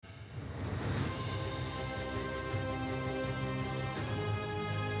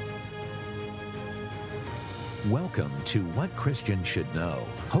Welcome to What Christians Should Know,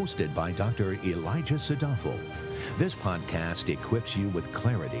 hosted by Dr. Elijah Sadafel. This podcast equips you with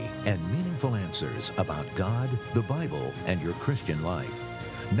clarity and meaningful answers about God, the Bible, and your Christian life.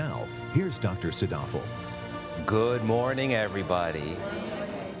 Now, here's Dr. Sadafel. Good morning, everybody.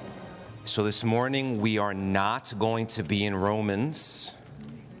 So this morning, we are not going to be in Romans.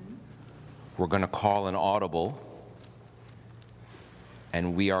 We're going to call an audible.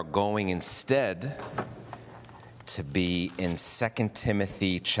 And we are going instead to be in 2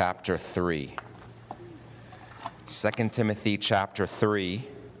 Timothy chapter 3. 2 Timothy chapter 3,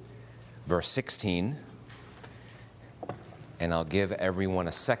 verse 16. And I'll give everyone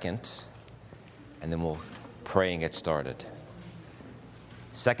a second, and then we'll pray and get started.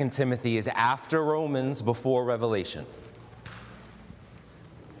 2 Timothy is after Romans, before Revelation.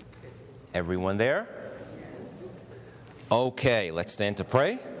 Everyone there? Okay, let's stand to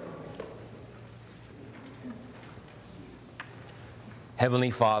pray.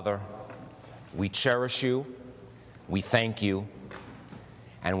 Heavenly Father, we cherish you, we thank you,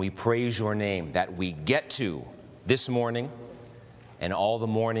 and we praise your name that we get to this morning and all the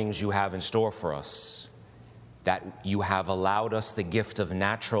mornings you have in store for us, that you have allowed us the gift of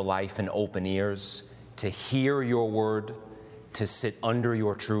natural life and open ears to hear your word, to sit under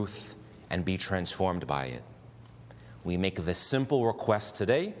your truth, and be transformed by it. We make the simple request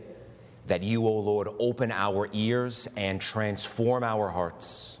today that you, O Lord, open our ears and transform our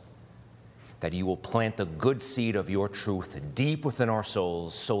hearts, that you will plant the good seed of your truth deep within our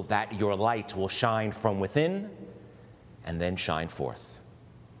souls so that your light will shine from within and then shine forth.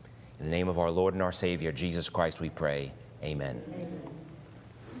 In the name of our Lord and our Savior, Jesus Christ, we pray. Amen.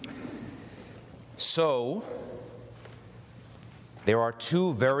 So, there are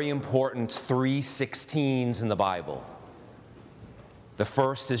two very important 3:16s in the Bible. The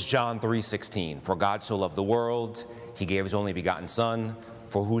first is John 3:16. For God so loved the world, he gave his only begotten Son,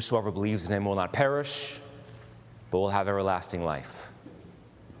 for whosoever believes in him will not perish, but will have everlasting life.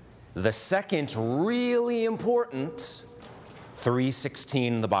 The second really important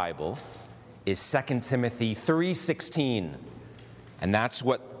 3:16 in the Bible is 2 Timothy 3:16. And that's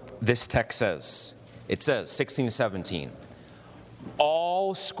what this text says. It says, 16 to 17,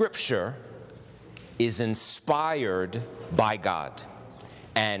 all Scripture is inspired by God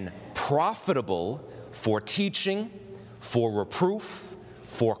and profitable for teaching, for reproof,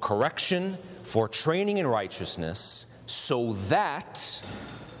 for correction, for training in righteousness, so that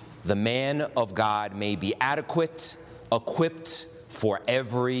the man of God may be adequate, equipped for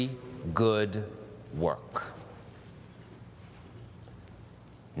every good work.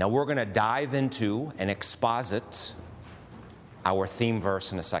 Now we're going to dive into and exposit our theme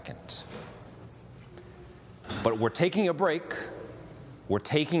verse in a second. But we're taking a break. We're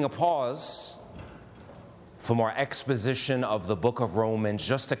taking a pause from our exposition of the book of Romans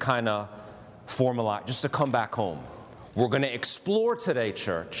just to kind of formalize, just to come back home. We're going to explore today,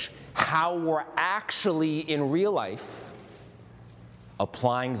 church, how we're actually in real life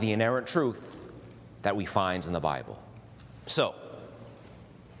applying the inerrant truth that we find in the Bible. So,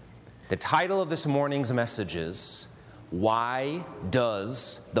 the title of this morning's message is, Why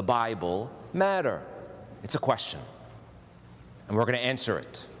Does the Bible Matter? It's a question. And we're going to answer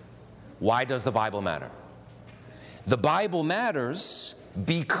it. Why does the Bible matter? The Bible matters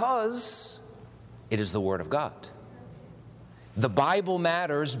because it is the Word of God. The Bible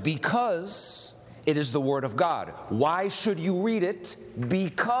matters because it is the Word of God. Why should you read it?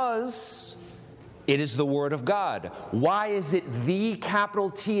 Because it is the Word of God. Why is it the capital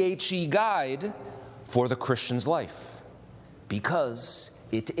THE guide for the Christian's life? Because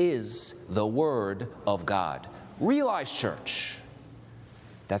it is the Word of God. Realize, church,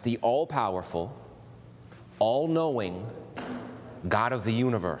 that the all-powerful, all-knowing God of the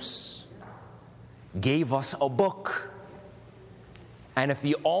universe gave us a book. And if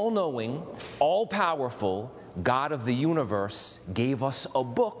the all-knowing, all-powerful God of the universe gave us a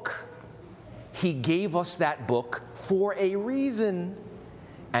book, he gave us that book for a reason.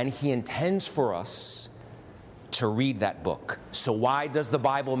 And he intends for us to read that book. So why does the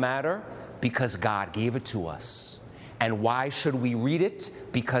Bible matter? Because God gave it to us. And why should we read it?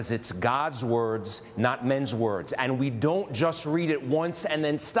 Because it's God's words, not men's words. And we don't just read it once and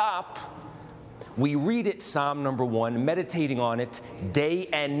then stop. We read it, Psalm number 1, meditating on it day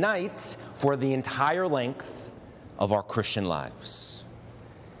and night for the entire length of our Christian lives.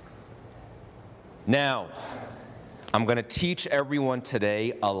 Now, I'm going to teach everyone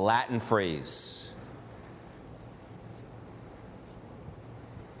today a Latin phrase.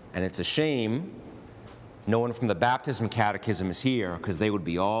 And it's a shame no one from the Baptism Catechism is here, because they would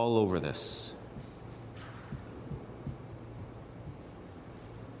be all over this.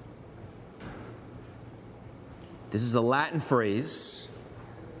 This is a Latin phrase,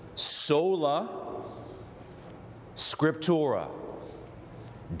 sola scriptura.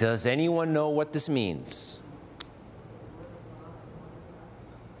 Does anyone know what this means?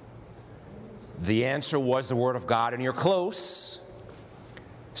 The answer was the Word of God, and you're close.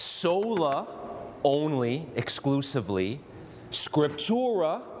 Sola, only, exclusively.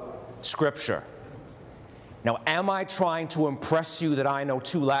 Scriptura, Scripture. Now, am I trying to impress you that I know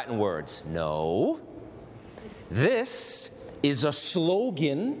 2 Latin words? No. This is a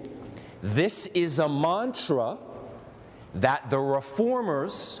slogan, this is a mantra that the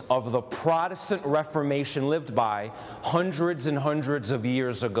reformers of the Protestant Reformation lived by hundreds and hundreds of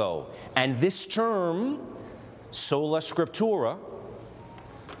years ago. And this term, sola scriptura,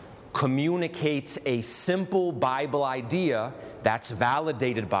 communicates a simple Bible idea that's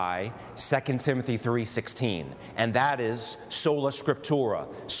validated by 2 Timothy 3:16, and that is sola scriptura,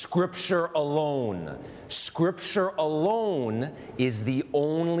 Scripture alone. Scripture alone is the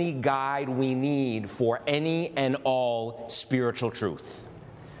only guide we need for any and all spiritual truth.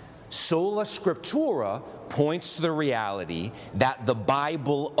 Sola scriptura points to the reality that the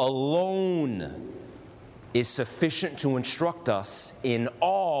Bible alone is sufficient to instruct us in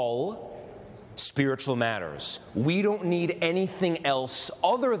all spiritual matters. We don't need anything else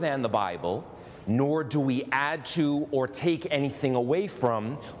other than the Bible, nor do we add to or take anything away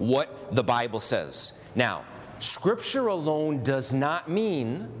from what the Bible says. Now, Scripture alone does not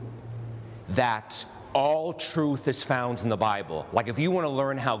mean that all truth is found in the Bible. Like if you want to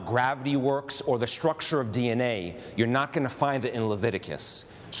learn how gravity works or the structure of DNA, you're not going to find it in Leviticus.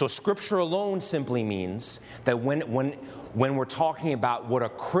 So Scripture alone simply means that when we're talking about what a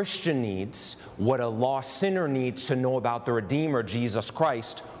Christian needs, what a lost sinner needs to know about the Redeemer, Jesus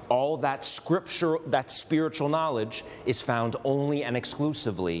Christ, all that Scripture, that spiritual knowledge is found only and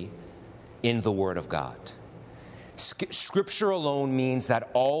exclusively in the Word of God. Scripture alone means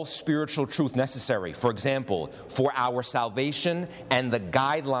that all spiritual truth necessary, for example, for our salvation and the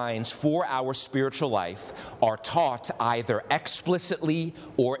guidelines for our spiritual life, are taught either explicitly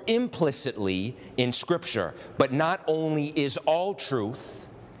or implicitly in Scripture. But not only is all truth,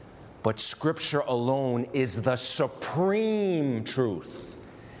 but Scripture alone is the supreme truth.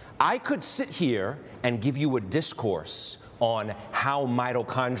 I could sit here and give you a discourse on how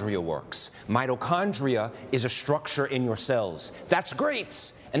mitochondria works. Mitochondria is a structure in your cells. That's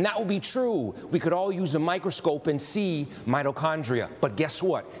great, and that will be true. We could all use a microscope and see mitochondria, but guess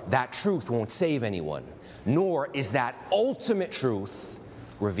what? That truth won't save anyone, nor is that ultimate truth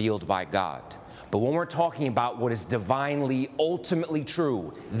revealed by God. But when we're talking about what is divinely, ultimately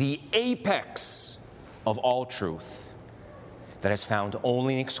true, the apex of all truth, that is found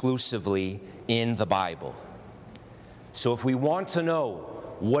only and exclusively in the Bible. So if we want to know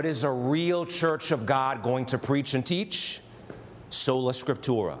what is a real church of God going to preach and teach, sola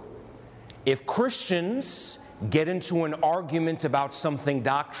scriptura. If Christians get into an argument about something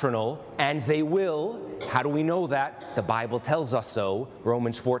doctrinal, and they will, how do we know that? The Bible tells us so,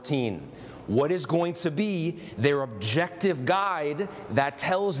 Romans 14. What is going to be their objective guide that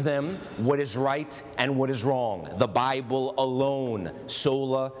tells them what is right and what is wrong? The Bible alone,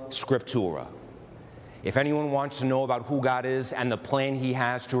 sola scriptura. If anyone wants to know about who God is and the plan He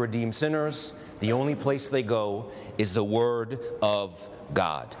has to redeem sinners, the only place they go is the Word of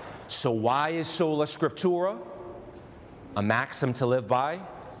God. So why is sola scriptura a maxim to live by?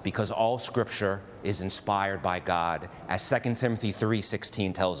 Because all Scripture is inspired by God, as 2 Timothy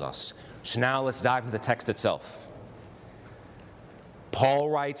 3:16 tells us. So now let's dive into the text itself. Paul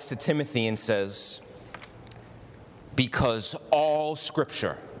writes to Timothy and says, because all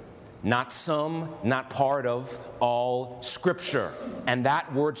Scripture, not some, not part of, all Scripture. And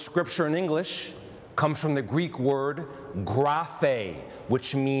that word Scripture in English comes from the Greek word graphe,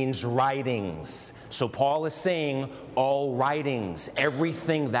 which means writings. So Paul is saying all writings,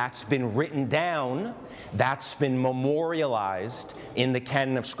 everything that's been written down, that's been memorialized in the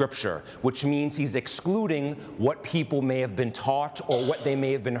canon of Scripture, which means he's excluding what people may have been taught or what they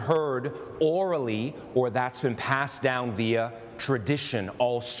may have been heard orally, or that's been passed down via tradition.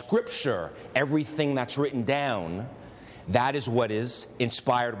 All Scripture, everything that's written down, that is what is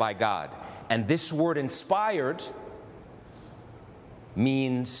inspired by God. And this word inspired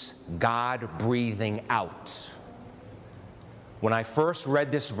means God breathing out. When I first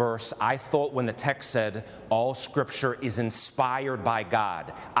read this verse, I thought when the text said, all Scripture is inspired by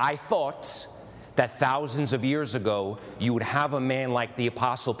God, I thought that thousands of years ago, you would have a man like the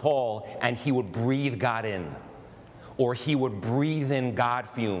Apostle Paul, and he would breathe God in. or he would breathe in God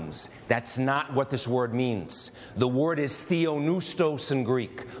fumes. That's not what this word means. The word is theopneustos in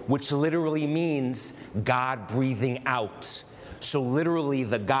Greek, which literally means God breathing out. So literally,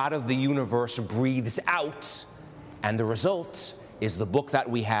 the God of the universe breathes out, and the result is the book that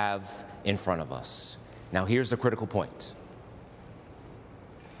we have in front of us. Now, here's the critical point.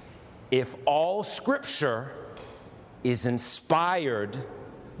 If all Scripture is inspired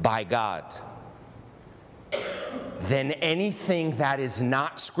by God, then anything that is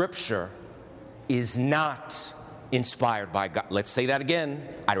not Scripture is not inspired by God. Let's say that again.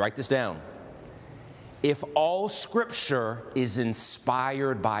 I'd write this down. If all Scripture is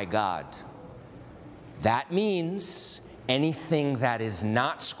inspired by God, that means anything that is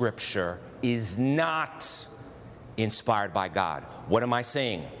not Scripture is not inspired by God. What am I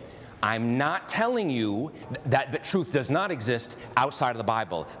saying? I'm not telling you that the truth does not exist outside of the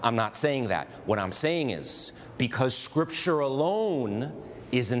Bible. I'm not saying that. What I'm saying is, because Scripture alone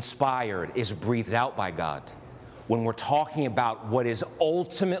is inspired, is breathed out by God, when we're talking about what is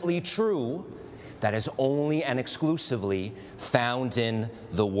ultimately true, that is only and exclusively found in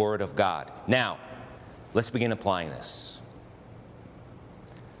the Word of God. Now, let's begin applying this.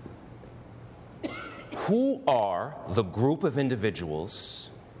 Who are the group of individuals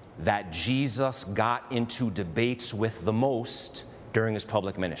that Jesus got into debates with the most during his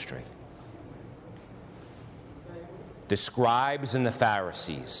public ministry? The scribes and the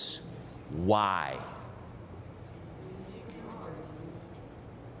Pharisees. Why?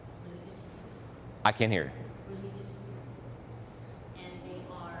 I can't hear you. Religious, and they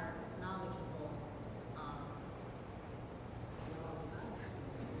are knowledgeable.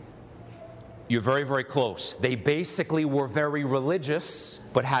 You're very, very close. They basically were very religious,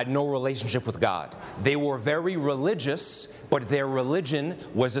 but had no relationship with God. They were very religious, but their religion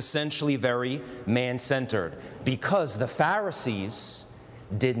was essentially very man-centered, because the Pharisees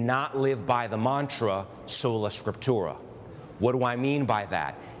did not live by the mantra sola scriptura. What do I mean by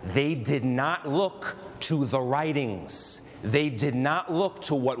that? They did not look to the writings. They did not look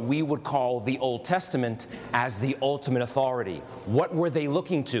to what we would call the Old Testament as the ultimate authority. What were they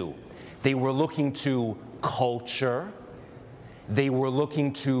looking to? They were looking to culture. They were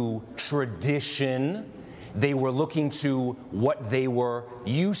looking to tradition. They were looking to what they were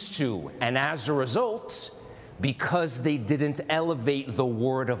used to. And as a result, because they didn't elevate the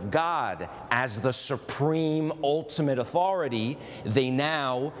Word of God as the supreme, ultimate authority, they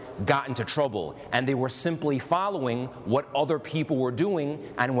now got into trouble. And they were simply following what other people were doing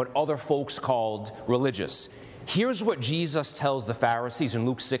and what other folks called religious. Here's what Jesus tells the Pharisees in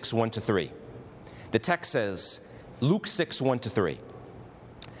Luke 6, 1-3. The text says, Luke 6, 1-3.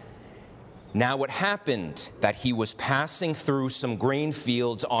 Now it happened that he was passing through some grain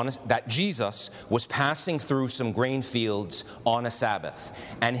fields that Jesus was passing through some grain fields on a Sabbath,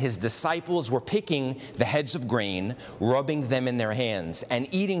 and his disciples were picking the heads of grain, rubbing them in their hands, and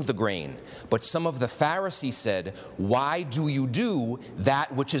eating the grain. But some of the Pharisees said, "Why do you do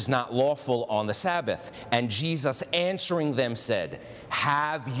that which is not lawful on the Sabbath?" And Jesus answering them said,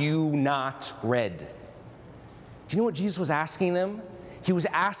 "Have you not read?" Do you know what Jesus was asking them? He was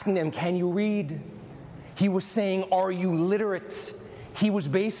asking them, can you read? He was saying, are you literate? He was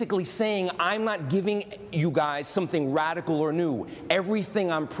basically saying, I'm not giving you guys something radical or new.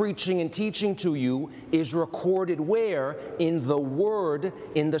 Everything I'm preaching and teaching to you is recorded where? In the Word,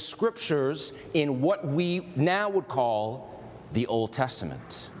 in the Scriptures, in what we now would call the Old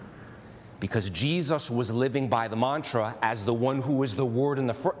Testament. Because Jesus was living by the mantra as the one who is the Word in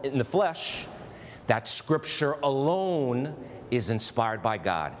the flesh, that Scripture alone is inspired by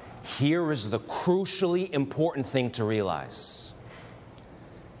God. Here is the crucially important thing to realize.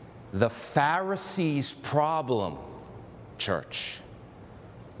 The Pharisees' problem, church,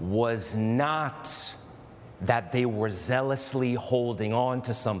 was not that they were zealously holding on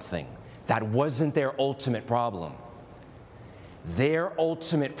to something. That wasn't their ultimate problem. Their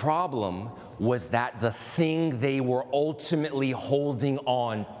ultimate problem was that the thing they were ultimately holding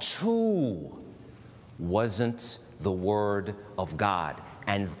on to wasn't the Word of God.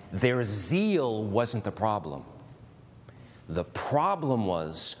 And their zeal wasn't the problem. The problem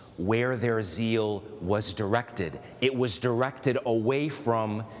was where their zeal was directed. It was directed away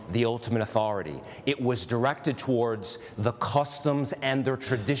from the ultimate authority. It was directed towards the customs and the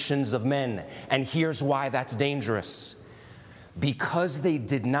traditions of men. And here's why that's dangerous. Because they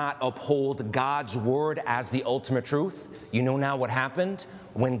did not uphold God's Word as the ultimate truth, you know now what happened?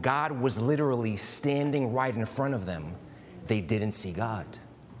 When God was literally standing right in front of them, they didn't see God.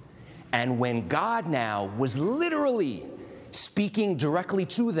 And when God now was literally speaking directly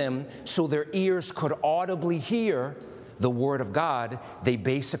to them so their ears could audibly hear the word of God, they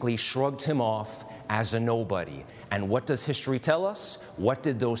basically shrugged him off as a nobody. And what does history tell us? What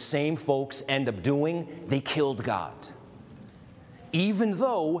did those same folks end up doing? They killed God. Even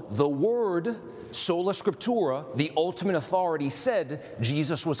though the word, sola scriptura, the ultimate authority, said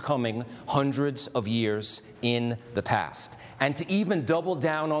Jesus was coming hundreds of years in the past. And to even double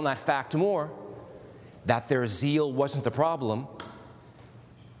down on that fact more, that their zeal wasn't the problem,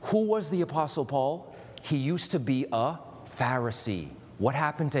 who was the Apostle Paul? He used to be a Pharisee. What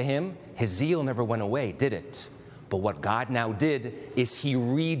happened to him? His zeal never went away, did it? But what God now did is he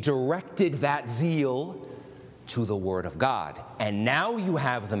redirected that zeal to the Word of God. And now you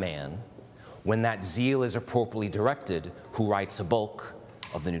have the man, when that zeal is appropriately directed, who writes a bulk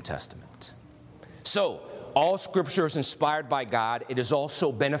of the New Testament. So, all Scripture is inspired by God. It is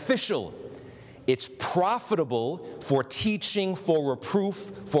also beneficial. It's profitable for teaching, for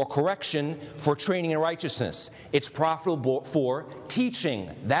reproof, for correction, for training in righteousness. It's profitable for teaching,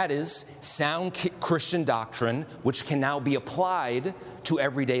 that is, sound Christian doctrine, which can now be applied to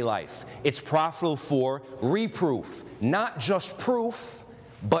everyday life. It's profitable for reproof, not just proof,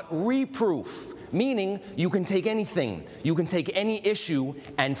 but reproof, meaning you can take anything, you can take any issue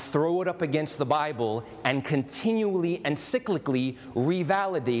and throw it up against the Bible and continually and cyclically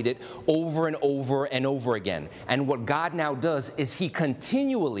revalidate it over and over and over again. And what God now does is he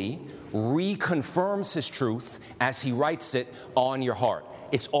continually reconfirms his truth as he writes it on your heart.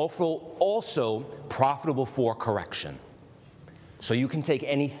 It's also profitable for correction. So you can take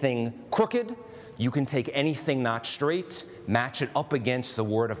anything crooked, you can take anything not straight, match it up against the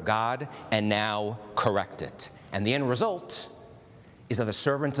Word of God, and now correct it. And the end result is that the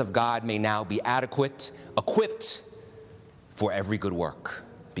servant of God may now be adequate, equipped for every good work.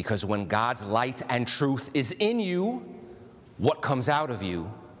 Because when God's light and truth is in you, what comes out of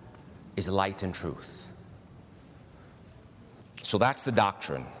you is light and truth. So that's the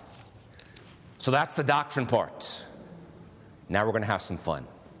doctrine. So that's the doctrine part. Now we're going to have some fun.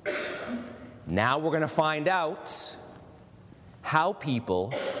 Now we're going to find out how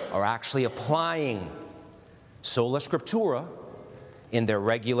people are actually applying sola scriptura in their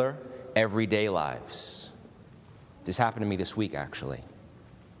regular, everyday lives. This happened to me this week, actually.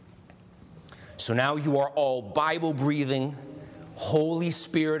 So now you are all Bible-breathing, Holy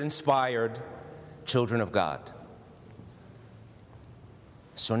Spirit-inspired children of God.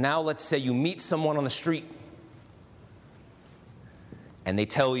 So now let's say you meet someone on the street and they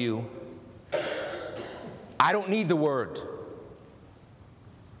tell you, I don't need the word.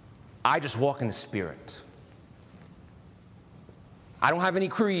 I just walk in the Spirit. I don't have any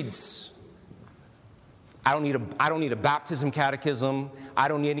creeds. I don't need a baptism catechism. I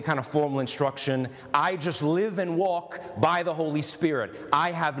don't need any kind of formal instruction. I just live and walk by the Holy Spirit.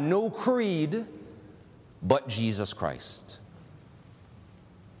 I have no creed but Jesus Christ.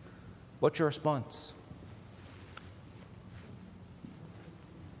 What's your response?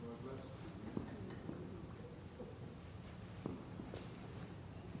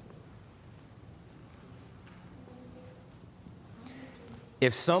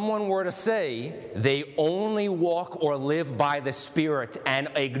 If someone were to say they only walk or live by the Spirit and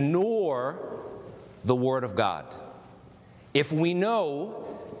ignore the Word of God, if we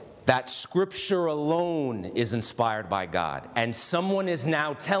know that Scripture alone is inspired by God, and someone is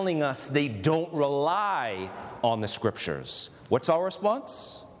now telling us they don't rely on the Scriptures, what's our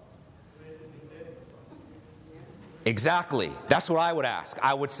response? Exactly. That's what I would ask.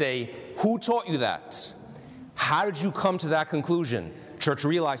 I would say, who taught you that? How did you come to that conclusion? Church,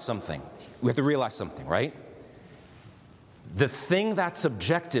 realize something. We have to realize something, right? The thing that's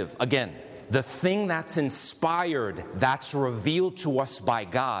objective, again, the thing that's inspired, that's revealed to us by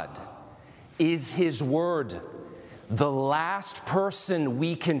God, is His Word. The last person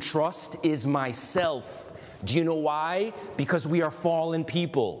we can trust is myself. Do you know why? Because we are fallen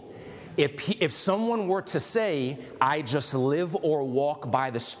people. If someone were to say, I just live or walk by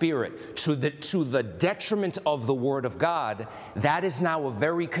the Spirit, to the detriment of the Word of God, that is now a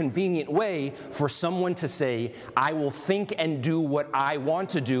very convenient way for someone to say, I will think and do what I want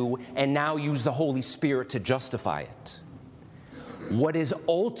to do, and now use the Holy Spirit to justify it. What is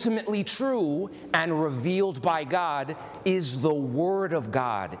ultimately true and revealed by God is the Word of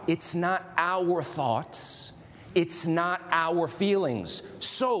God. It's not our thoughts. It's not our feelings.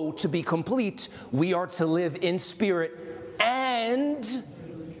 So, to be complete, we are to live in spirit and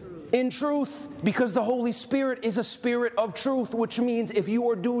in truth, because the Holy Spirit is a spirit of truth, which means if you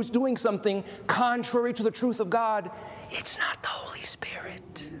are doing something contrary to the truth of God, it's not the Holy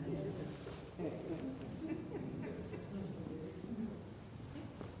Spirit.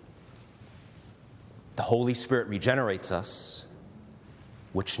 The Holy Spirit regenerates us,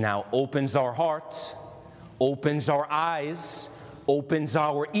 which now opens our heart, opens our eyes, opens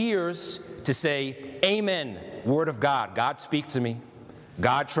our ears to say, amen, word of God. God, speak to me.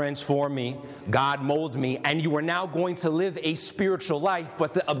 God, transform me. God, mold me. And you are now going to live a spiritual life,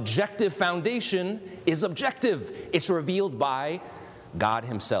 but the objective foundation is objective. It's revealed by God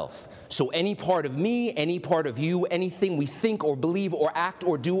himself. So any part of me, any part of you, anything we think or believe or act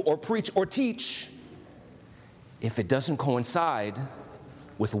or do or preach or teach, if it doesn't coincide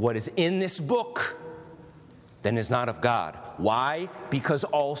with what is in this book, then it's not of God. Why? Because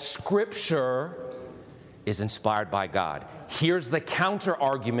all Scripture is inspired by God. Here's the counter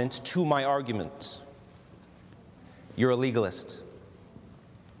argument to my argument. You're a legalist.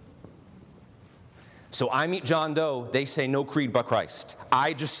 So I meet John Doe, they say no creed but Christ.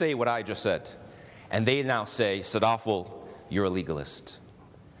 I just say what I just said. And they now say, Sadaful, you're a legalist.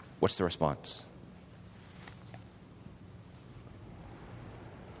 What's the response?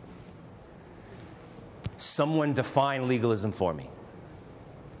 Someone define legalism for me.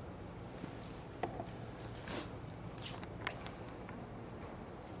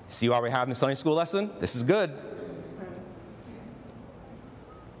 See why we're having the Sunday school lesson? This is good.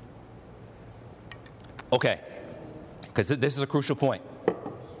 Okay, because this is a crucial point.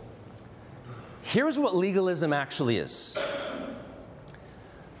 Here's what legalism actually is.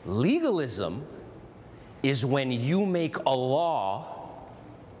 Legalism is when you make a law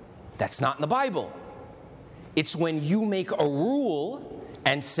that's not in the Bible. It's when you make a rule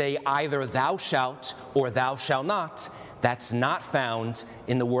and say either thou shalt or thou shalt not. That's not found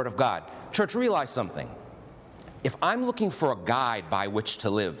in the Word of God. Church, realize something. If I'm looking for a guide by which to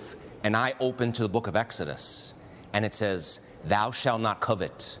live, and I open to the book of Exodus, and it says, thou shalt not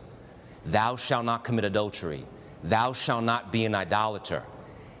covet, thou shalt not commit adultery, thou shalt not be an idolater.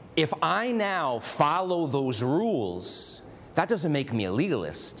 If I now follow those rules, that doesn't make me a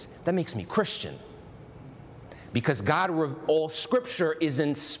legalist. That makes me Christian. Because all Scripture is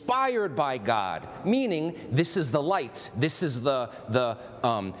inspired by God, meaning this is the light, this is the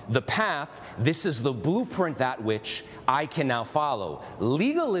path, this is the blueprint that which I can now follow.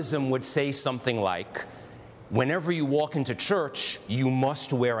 Legalism would say something like, whenever you walk into church, you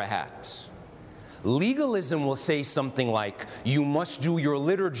must wear a hat. Legalism will say something like, you must do your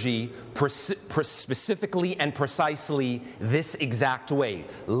liturgy specifically and precisely this exact way.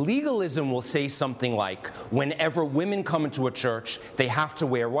 Legalism will say something like, whenever women come into a church, they have to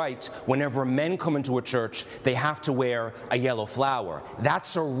wear white. Whenever men come into a church, they have to wear a yellow flower.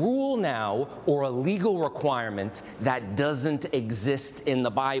 That's a rule now, or a legal requirement that doesn't exist in the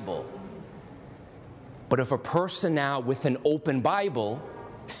Bible. But if a person now with an open Bible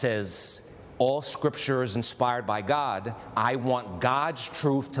says, all Scripture is inspired by God, I want God's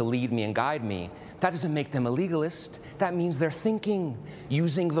truth to lead me and guide me, that doesn't make them a legalist. That means they're thinking,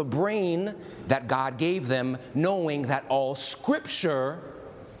 using the brain that God gave them, knowing that all Scripture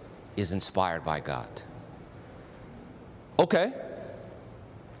is inspired by God. Okay,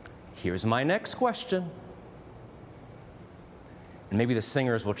 here's my next question. And maybe the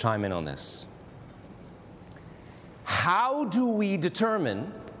singers will chime in on this. How do we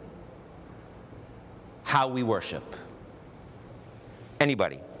determine how we worship?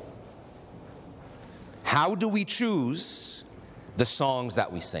 Anybody? How do we choose the songs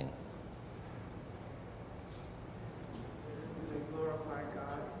that we sing? They glorify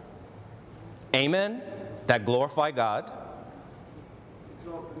God. Amen. That glorify God.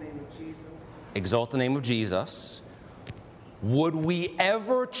 Exalt the name of Jesus. Exalt the name of Jesus. Would we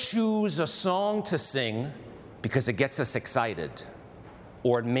ever choose a song to sing because it gets us excited,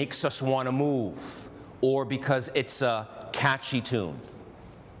 or it makes us want to move, or because it's a catchy tune?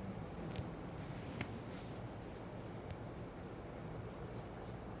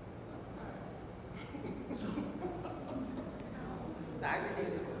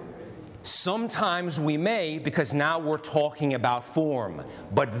 Sometimes we may, because now we're talking about form.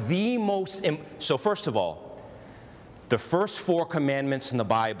 But so first of all, the first 4 commandments in the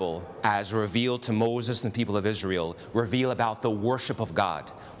Bible, as revealed to Moses and the people of Israel, reveal about the worship of God.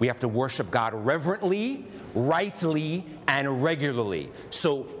 We have to worship God reverently, rightly, and regularly.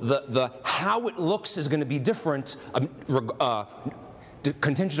 So the how it looks is going to be different,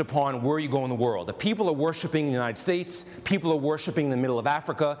 contingent upon where you go in the world. If people are worshiping in the United States, people are worshiping in the middle of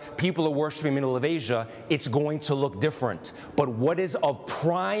Africa, people are worshiping in the middle of Asia, it's going to look different. But what is of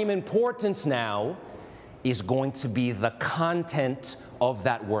prime importance now is going to be the content of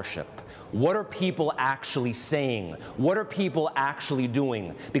that worship. What are people actually saying? What are people actually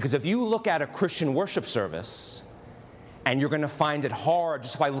doing? Because if you look at a Christian worship service And you're going to find it hard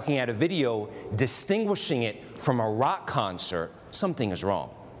just by looking at a video, distinguishing it from a rock concert, something is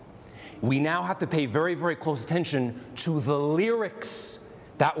wrong. We now have to pay very, very close attention to the lyrics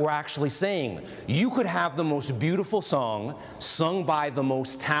that we're actually saying. You could have the most beautiful song sung by the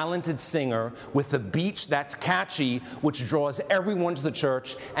most talented singer with a beat that's catchy, which draws everyone to the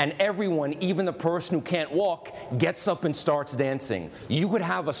church, and everyone, even the person who can't walk, gets up and starts dancing. You could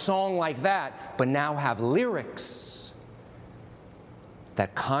have a song like that, but now have lyrics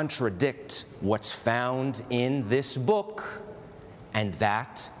that contradict what's found in this book, and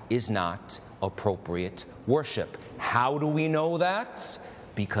that is not appropriate worship. How do we know that?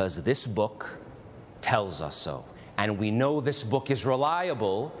 Because this book tells us so. And we know this book is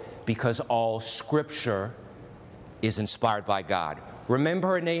reliable because all Scripture is inspired by God.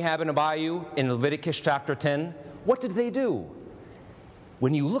 Remember Nadab and Abihu in Leviticus chapter 10? What did they do?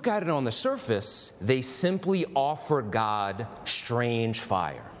 When you look at it on the surface, they simply offered God strange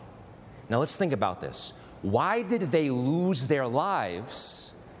fire. Now let's think about this. Why did they lose their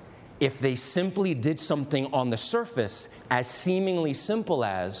lives if they simply did something on the surface as seemingly simple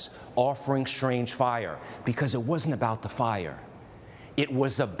as offering strange fire? Because it wasn't about the fire. It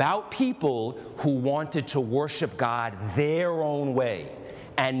was about people who wanted to worship God their own way.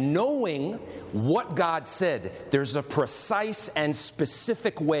 And knowing what God said, there's a precise and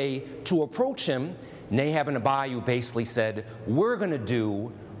specific way to approach him. Nadab and Abihu basically said, we're going to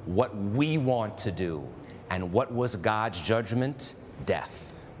do what we want to do. And what was God's judgment?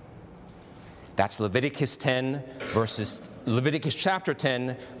 Death. That's Leviticus chapter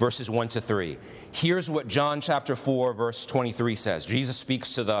 10, verses 1 to 3. Here's what John chapter 4, verse 23 says. Jesus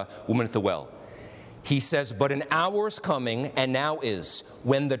speaks to the woman at the well. He says, but an hour is coming, and now is,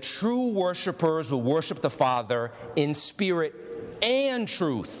 when the true worshipers will worship the Father in spirit and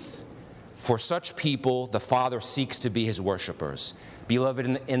truth. For such people, the Father seeks to be his worshipers.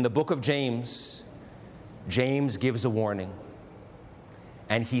 Beloved, in the book of James, James gives a warning.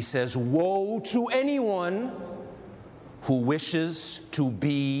 And he says, woe to anyone who wishes to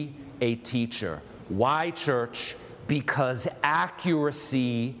be a teacher. Why, church? Because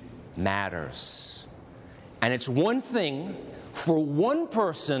accuracy matters. And it's one thing for one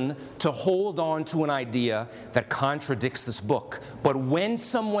person to hold on to an idea that contradicts this book. But when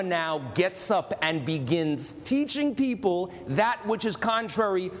someone now gets up and begins teaching people that which is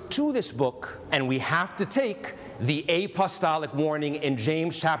contrary to this book, and we have to take the apostolic warning in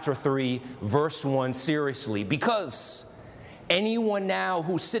James chapter 3, verse 1 seriously, because anyone now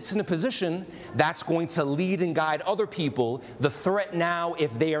who sits in a position that's going to lead and guide other people, the threat now,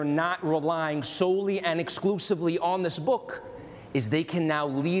 if they are not relying solely and exclusively on this book, is they can now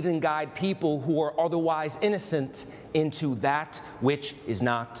lead and guide people who are otherwise innocent into that which is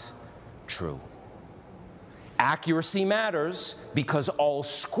not true. Accuracy matters because all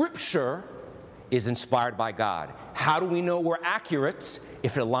Scripture is inspired by God. How do we know we're accurate?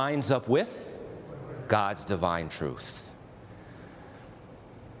 If it lines up with God's divine truth.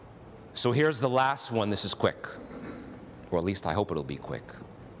 So here's the last one. This is quick. Or at least I hope it'll be quick.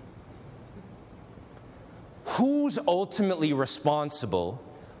 Who's ultimately responsible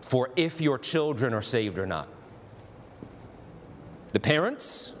for if your children are saved or not? The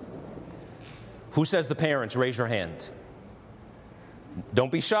parents? Who says the parents? Raise your hand.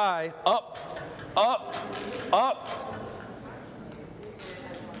 Don't be shy. Up, up, up.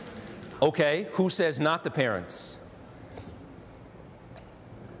 Okay, who says not the parents?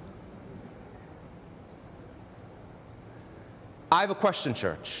 I have a question,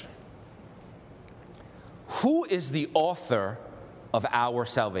 church. Who is the author of our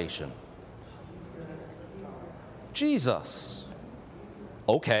salvation? Jesus.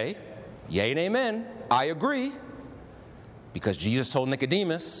 Okay, yay and amen. I agree. Because Jesus told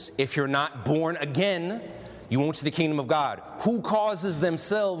Nicodemus, if you're not born again, you won't see the kingdom of God. Who causes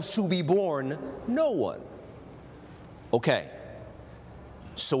themselves to be born? No one. Okay.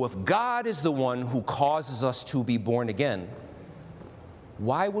 So if God is the one who causes us to be born again,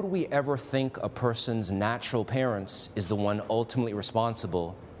 why would we ever think a person's natural parents is the one ultimately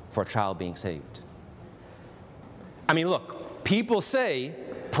responsible for a child being saved? I mean, look, people say,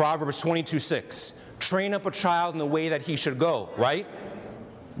 Proverbs 22:6, train up a child in the way that he should go, right?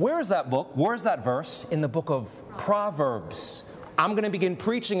 Where is that book? Where is that verse? In the book of Proverbs. I'm going to begin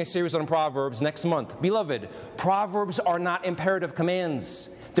preaching a series on Proverbs next month. Beloved, Proverbs are not imperative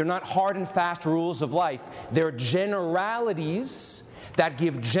commands. They're not hard and fast rules of life. They're generalities that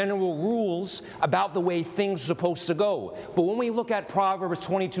give general rules about the way things are supposed to go. But when we look at Proverbs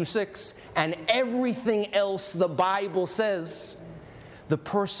 22:6 and everything else the Bible says, the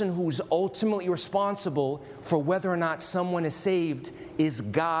person who's ultimately responsible for whether or not someone is saved is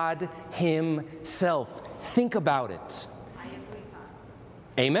God himself. Think about it. I agree,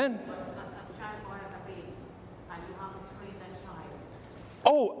 Pastor. Amen? A child born as a baby, and you have to train that child.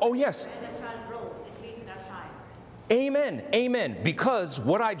 Oh, yes. When that child grows, it leads to that child. Amen. Amen. Because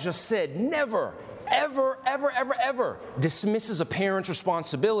what I just said never, ever dismisses a parent's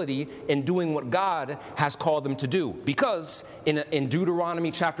responsibility in doing what God has called them to do. Because in Deuteronomy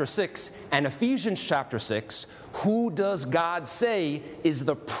chapter 6 and Ephesians chapter 6, who does God say is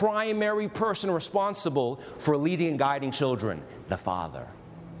the primary person responsible for leading and guiding children? The father.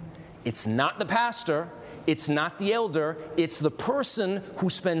 It's not the pastor. It's not the elder. It's the person who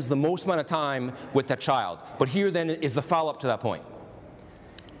spends the most amount of time with that child. But here then is the follow-up to that point.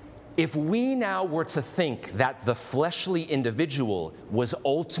 If we now were to think that the fleshly individual was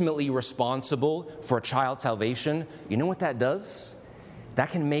ultimately responsible for a child's salvation, you know what that does?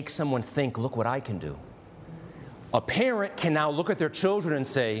 That can make someone think, look what I can do. A parent can now look at their children and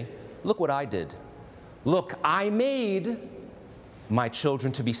say, look what I did. Look, I made my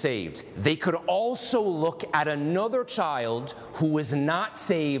children to be saved. They could also look at another child who is not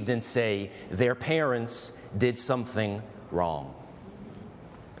saved and say their parents did something wrong.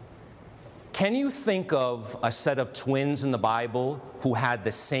 Can you think of a set of twins in the Bible who had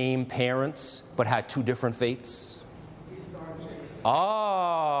the same parents but had two different fates?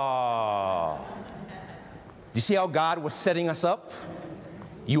 Ah. Do you see how God was setting us up?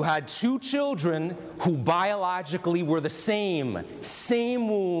 You had two children who biologically were the same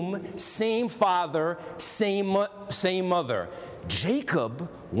womb, same father, same mother. Jacob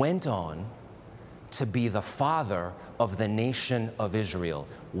went on to be the father of the nation of Israel.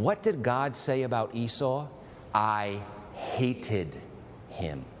 What did God say about Esau? I hated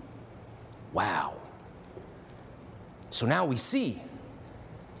him. Wow. So now we see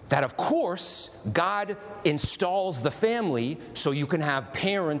that, of course, God installs the family so you can have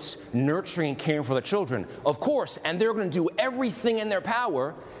parents nurturing and caring for the children. Of course, and they're going to do everything in their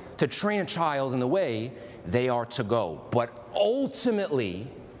power to train a child in the way they are to go. But ultimately,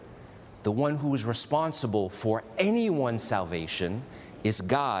 the one who is responsible for anyone's salvation is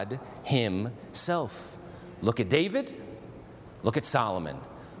God himself. Look at David. Look at Solomon.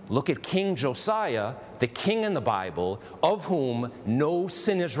 Look at King Josiah, the king in the Bible, of whom no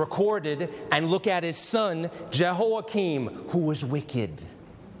sin is recorded. And look at his son, Jehoiakim, who was wicked.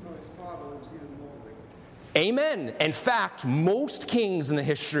 No, his father was even more wicked. Amen. In fact, most kings in the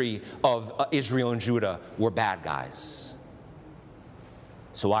history of Israel and Judah were bad guys.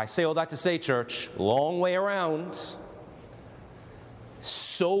 So I say all that to say, church, long way around.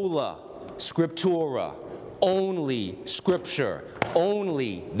 Sola Scriptura, only Scripture,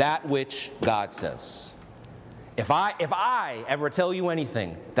 only that which God says. If I ever tell you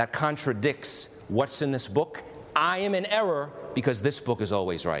anything that contradicts what's in this book, I am in error because this book is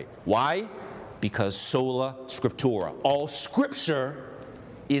always right. Why? Because sola Scriptura, all Scripture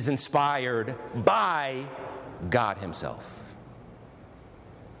is inspired by God himself.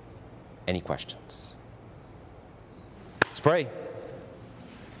 Any questions? Let's pray.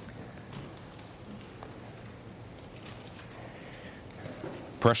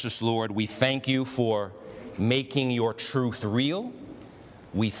 Precious Lord, we thank you for making your truth real.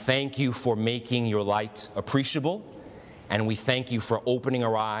 We thank you for making your light appreciable. And we thank you for opening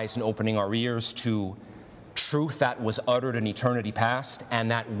our eyes and opening our ears to truth that was uttered in eternity past and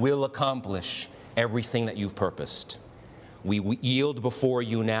that will accomplish everything that you've purposed. We yield before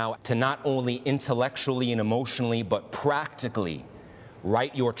you now to not only intellectually and emotionally, but practically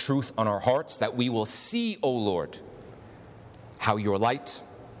write your truth on our hearts, that we will see, O Lord, how your light,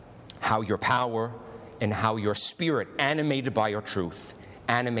 how your power, and how your spirit, animated by your truth,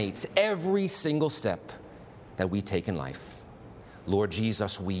 animates every single step that we take in life. Lord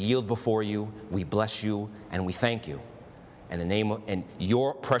Jesus, we yield before you, we bless you, and we thank you. In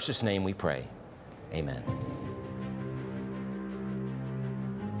your precious name we pray. Amen.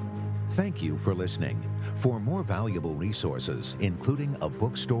 Thank you for listening. For more valuable resources, including a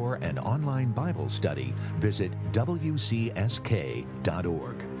bookstore and online Bible study, visit wcsk.org.